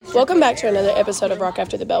Welcome back to another episode of Rock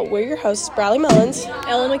After the Bell. We're your hosts, Brylee Mullins,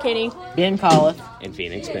 Ellen McKinney, Ben Colliff, and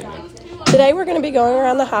Phoenix Pittman. Today we're going to be going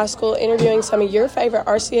around the high school interviewing some of your favorite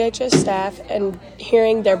RCHS staff and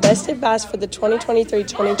hearing their best advice for the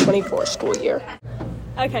 2023-2024 school year.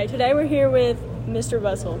 Okay, today we're here with Mr.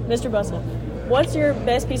 Bustle. Mr. Bustle, what's your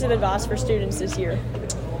best piece of advice for students this year?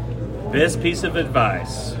 Best piece of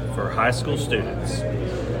advice for high school students.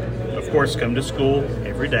 Of course, come to school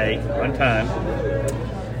every day on time.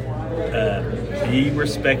 Be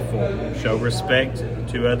respectful. Show respect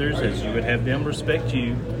to others as you would have them respect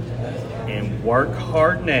you. And work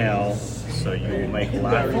hard now so you will make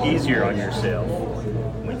life easier on yourself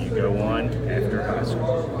when you go on after high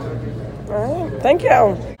school. All right, thank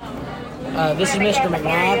you. This is Mr.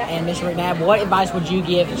 McNabb, and Mr. McNabb, what advice would you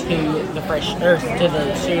give to the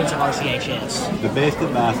students of RCHS? The best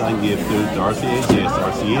advice I can give students to RCHS,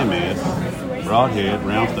 RCMS, Broadhead,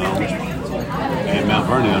 Roundstone, and Mount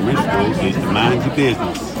Vernon Elementary Schools is to mind your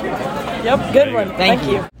business. Yep, good one. Thank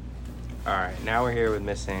you. All right, now we're here with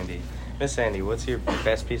Miss Sandy. Miss Sandy, what's your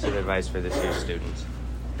best piece of advice for this year's students?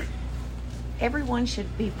 Everyone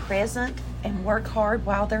should be present and work hard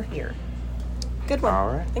while they're here. Good one. All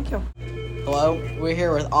right. Thank you. Hello, we're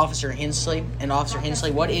here with Officer Hensley. And Officer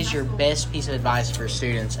Hensley, what is your best piece of advice for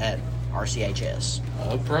students at RCHS?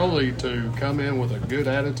 Probably to come in with a good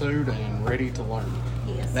attitude and ready to learn.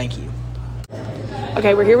 Yes. Thank you.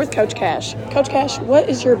 Okay, we're here with Coach Cash. Coach Cash, what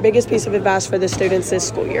is your biggest piece of advice for the students this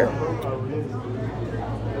school year?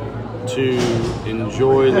 To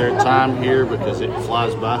enjoy their time here because it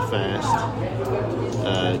flies by fast.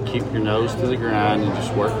 Keep your nose to the grind and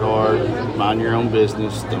just work hard. Mind your own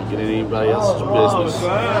business. Don't get in anybody else's business.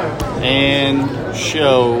 And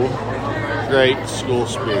show great school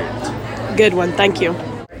spirit. Good one. Thank you.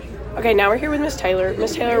 Okay, now we're here with Miss Taylor.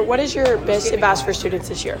 Miss Taylor, what is your best advice for students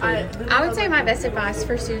this year? I would say my best advice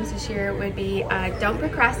for students this year would be don't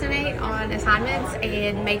procrastinate on assignments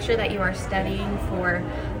and make sure that you are studying for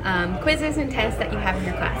quizzes and tests that you have in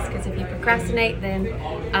your class. Because if you procrastinate, then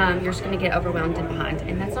you're just going to get overwhelmed and behind,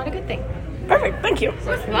 and that's not a good thing. Perfect. Thank you.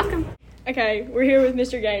 So, you're welcome. Okay, we're here with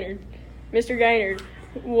Mr. Gaynard. Mr. Gaynard,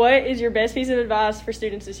 what is your best piece of advice for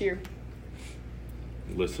students this year?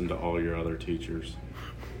 Listen to all your other teachers.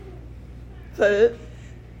 Is that it?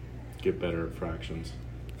 Get better at fractions.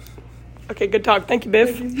 Okay, good talk. Thank you,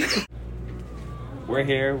 Biff. We're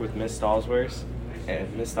here with Miss Stallsworth.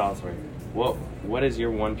 And Miss Stallsworth, what is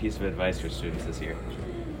your one piece of advice for students this year?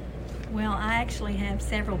 Well, I actually have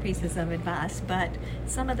several pieces of advice, but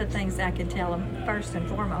some of the things I can tell them first and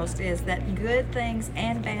foremost is that good things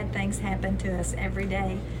and bad things happen to us every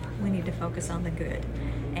day. We need to focus on the good.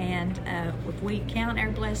 And if we count our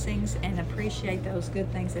blessings and appreciate those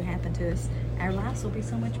good things that happen to us, our lives will be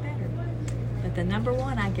so much better. But the number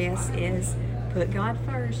one, I guess, is put God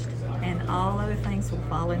first, and all other things will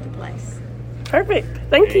fall into place. Perfect.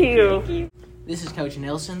 Thank you. Thank you. This is Coach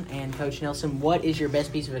Nelson, and Coach Nelson, what is your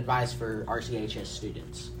best piece of advice for RCHS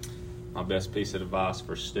students? My best piece of advice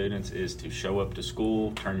for students is to show up to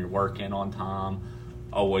school, turn your work in on time,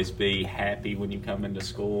 always be happy when you come into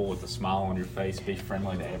school with a smile on your face, be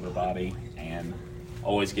friendly to everybody, and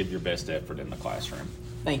always give your best effort in the classroom.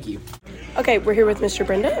 Thank you. Okay, we're here with Mr.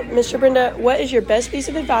 Brenda. Mr. Brenda, what is your best piece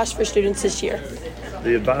of advice for students this year?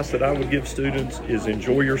 The advice that I would give students is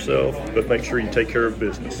enjoy yourself, but make sure you take care of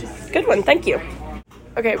business. Good one. Thank you.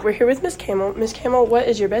 Okay, we're here with Miss Camel. Miss Camel, what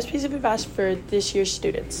is your best piece of advice for this year's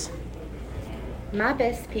students? My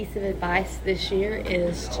best piece of advice this year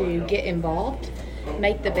is to get involved.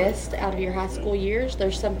 Make the best out of your high school years.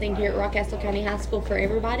 There's something here at Rockcastle County High School for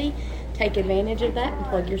everybody. Take advantage of that and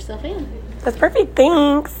plug yourself in. That's perfect.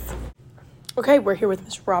 Thanks. Okay, we're here with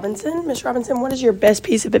Miss Robinson. Miss Robinson, what is your best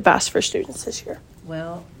piece of advice for students this year?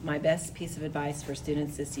 Well, my best piece of advice for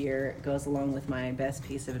students this year goes along with my best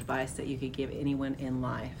piece of advice that you could give anyone in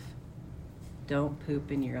life. Don't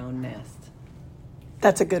poop in your own nest.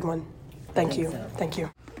 That's a good one. Thank you. So. Thank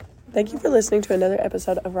you. Thank you for listening to another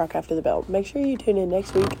episode of Rock After the Bell. Make sure you tune in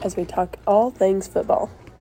next week as we talk all things football.